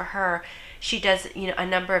slow for her, she does, you know, a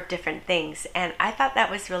number of different things, and I thought that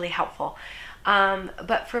was really helpful.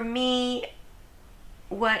 But for me,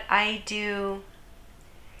 what I do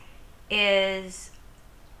is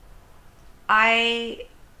I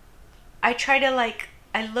try to, like,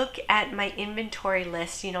 I look at my inventory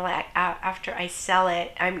list, you know, like after I sell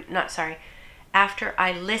it, after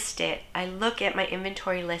I list it, I look at my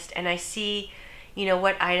inventory list and I see, you know,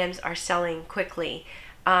 what items are selling quickly.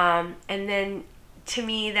 And then to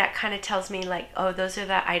me, that kind of tells me, like, oh, those are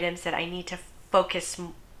the items that I need to focus,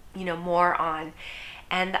 you know, more on.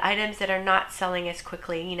 And the items that are not selling as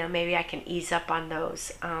quickly, you know, maybe I can ease up on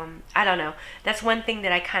those. I don't know. That's one thing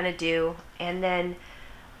that I kind of do. And then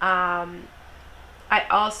I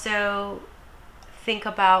also think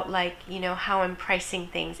about, like, you know, how I'm pricing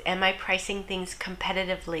things. Am I pricing things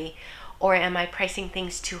competitively, or am I pricing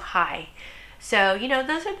things too high? So, you know,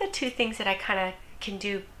 those are the two things that I kind of can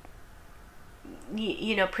do,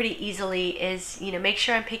 you know, pretty easily, is, you know, make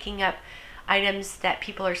sure I'm picking up items that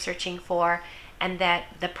people are searching for, and that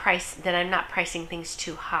that I'm not pricing things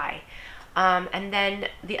too high. And then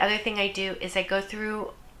the other thing I do is I go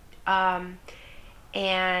through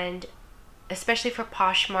and especially for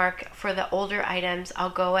Poshmark, for the older items, I'll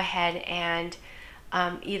go ahead and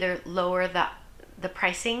either lower the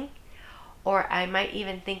pricing, or I might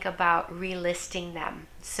even think about relisting them.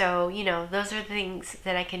 So, you know, those are the things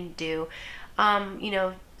that I can do. You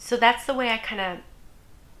know, so that's the way I kind of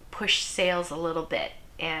push sales a little bit.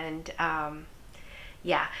 And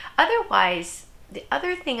yeah, otherwise, the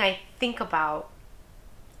other thing I think about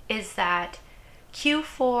is that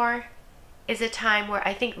Q4 is a time where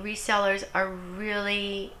I think resellers are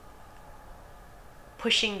really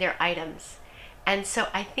pushing their items. And so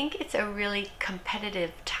I think it's a really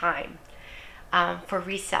competitive time for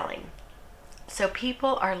reselling. So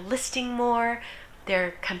people are listing more,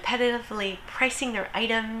 they're competitively pricing their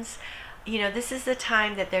items. You know, this is the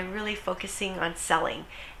time that they're really focusing on selling.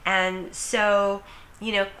 And so,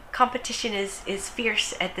 you know, competition is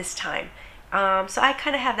fierce at this time. So I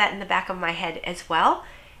kind of have that in the back of my head as well.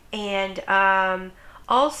 And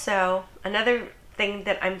also another thing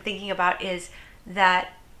that I'm thinking about is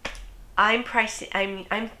that I'm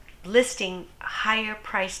listing higher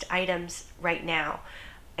priced items right now,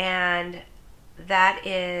 and that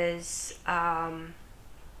is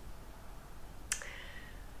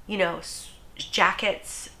you know,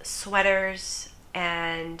 jackets, sweaters,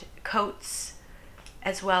 and coats,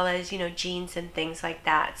 as well as, you know, jeans and things like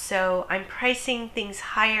that. So I'm pricing things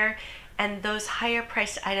higher, and those higher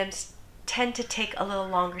priced items tend to take a little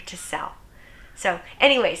longer to sell. So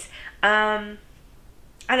anyways, I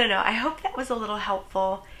don't know, I hope that was a little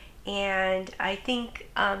helpful. And I think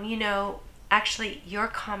you know, actually your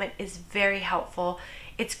comment is very helpful.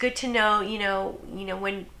 It's good to know, you know,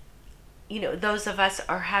 when, you know, those of us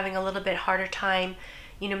are having a little bit harder time,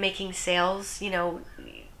 you know, making sales, you know,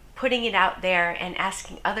 putting it out there and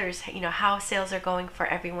asking others, you know, how sales are going for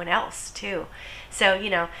everyone else too. So,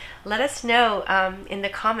 you know, let us know in the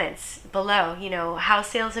comments below, you know, how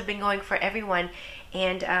sales have been going for everyone,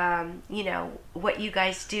 and you know, what you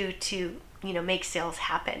guys do to, you know, make sales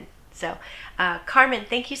happen. So Carmen,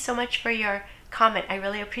 thank you so much for your comment. I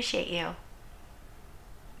really appreciate you.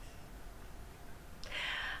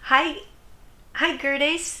 Hi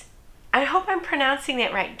Gerdes. I hope I'm pronouncing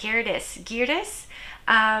it right. Gerdes.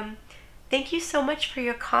 Thank you so much for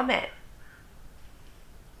your comment.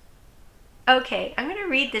 Okay, I'm going to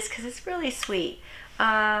read this because it's really sweet.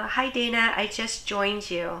 Hi Dana, I just joined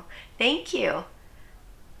you. Thank you.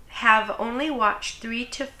 Have only watched 3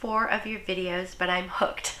 to 4 of your videos, but I'm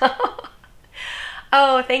hooked.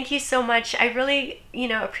 Oh, thank you so much. I really, you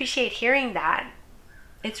know, appreciate hearing that.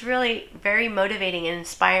 It's really very motivating and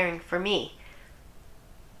inspiring for me.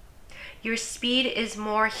 Your speed is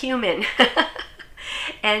more human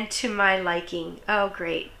and to my liking. Oh,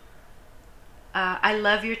 great. I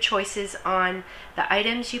love your choices on the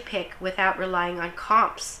items you pick without relying on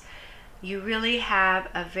comps. You really have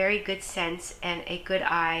a very good sense and a good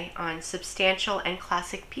eye on substantial and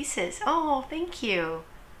classic pieces. Oh, thank you.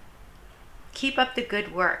 Keep up the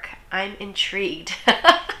good work. I'm intrigued.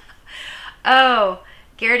 Oh,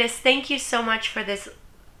 Gerdes, thank you so much for this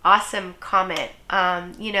awesome comment.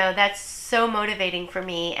 You know, that's so motivating for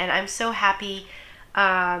me, and I'm so happy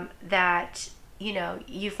that, you know,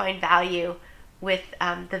 you find value with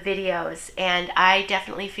the videos, and I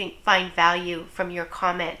definitely find value from your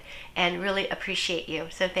comment and really appreciate you.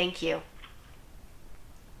 So thank you.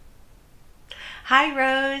 Hi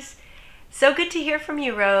Rose, so good to hear from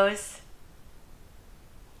you, Rose.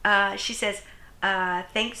 She says,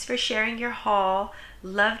 thanks for sharing your haul.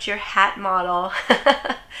 Loved your hat model.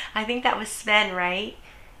 I think that was Sven, right?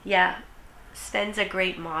 Yeah, Sven's a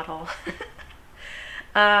great model.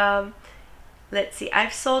 Let's see,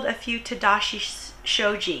 I've sold a few Tadashi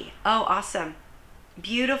shoji. Oh, awesome.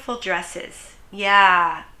 Beautiful dresses.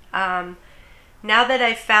 Yeah. Now that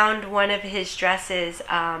I've found one of his dresses,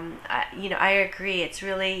 you know, I agree. It's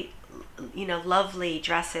really, you know, lovely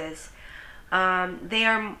dresses. They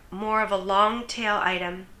are more of a long tail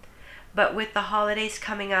item, but with the holidays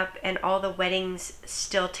coming up and all the weddings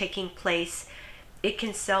still taking place, it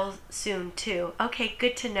can sell soon too. Okay,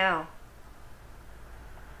 good to know.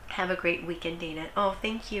 Have a great weekend, Dana. Oh,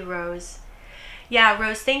 thank you, Rose. Yeah,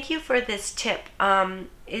 Rose, thank you for this tip.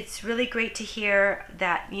 It's really great to hear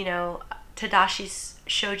that, you know, Tadashi's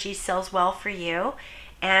shoji sells well for you.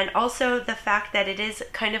 And also the fact that it is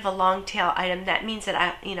kind of a long tail item, that means that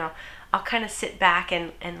I'll kind of sit back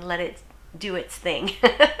and let it do its thing.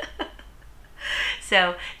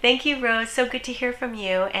 So thank you, Rose. So good to hear from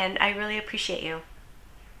you, and I really appreciate you.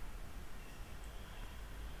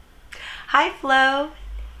 Hi, Flo.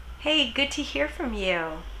 Hey, good to hear from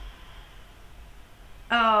you.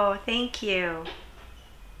 Oh, thank you.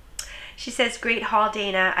 She says, great haul,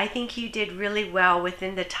 Dana. I think you did really well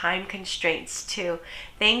within the time constraints too.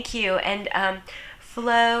 Thank you. And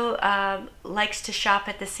Flo likes to shop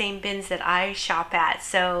at the same bins that I shop at.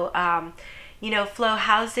 So, you know, Flo,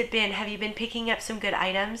 how's it been? Have you been picking up some good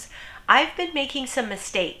items? I've been making some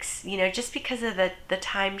mistakes, you know, just because of the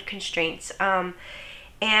time constraints.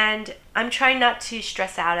 And I'm trying not to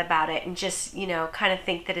stress out about it and just, you know, kind of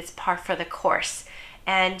think that it's par for the course.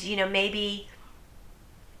 And, you know, maybe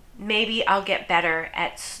I'll get better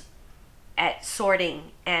at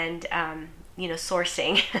sorting and, you know,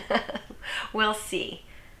 sourcing. We'll see.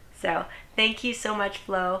 So thank you so much,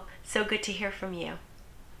 Flo. So good to hear from you.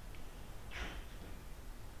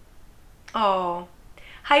 Oh,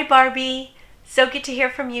 hi Barbie. So good to hear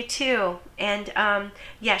from you too. And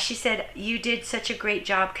yeah, she said you did such a great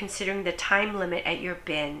job considering the time limit at your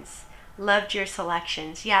bins. Loved your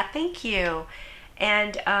selections. Yeah, thank you.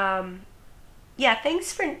 And yeah,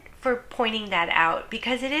 thanks for pointing that out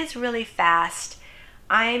because it is really fast.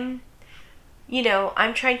 I'm,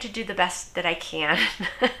 I'm trying to do the best that I can.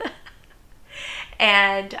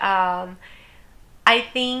 And I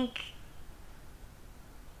think,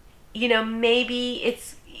 maybe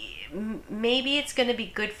it's going to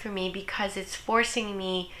be good for me because it's forcing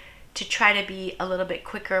me to try to be a little bit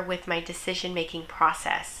quicker with my decision making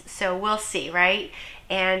process. So we'll see, right?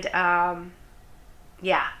 And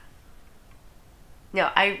yeah, no,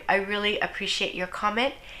 I really appreciate your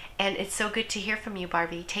comment, and it's so good to hear from you,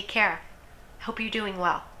 Barbie. Take care. Hope you're doing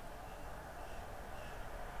well.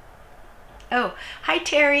 Oh, hi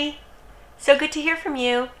Terry. So good to hear from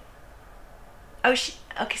you. Oh,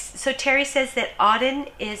 okay. So Terry says that Auden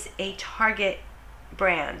is a Target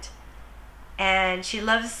brand, and she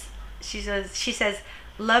says,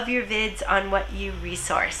 love your vids on what you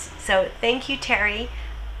resource. So thank you, Terry.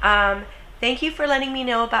 Thank you for letting me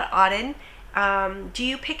know about Auden. Do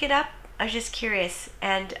you pick it up? I was just curious.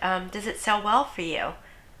 And does it sell well for you?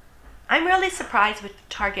 I'm really surprised with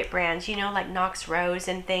Target brands, like Knox Rose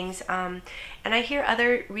and things. And I hear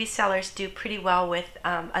other resellers do pretty well with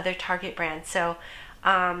other Target brands. So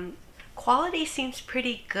quality seems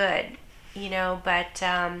pretty good, but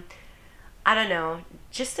I don't know.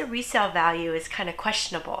 Just the resale value is kind of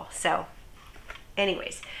questionable. So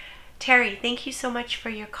anyways, Terry, thank you so much for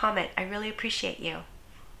your comment. I really appreciate you.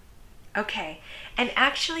 Okay. And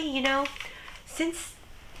actually, since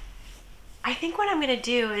I think what I'm going to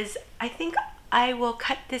do is I think I will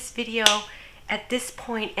cut this video at this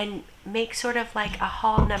point and make sort of like a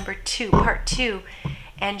haul number 2, part 2,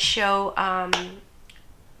 and show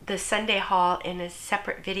the Sunday haul in a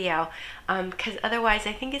separate video, because otherwise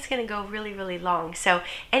I think it's going to go really, really long. So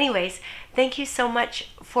anyways, thank you so much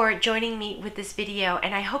for joining me with this video,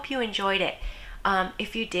 and I hope you enjoyed it.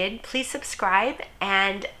 If you did, please subscribe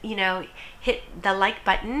and, hit the like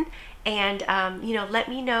button, and, let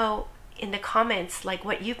me know in the comments like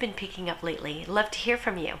what you've been picking up lately. Love to hear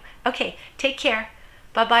from you. Okay, take care.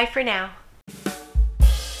 Bye-bye for now.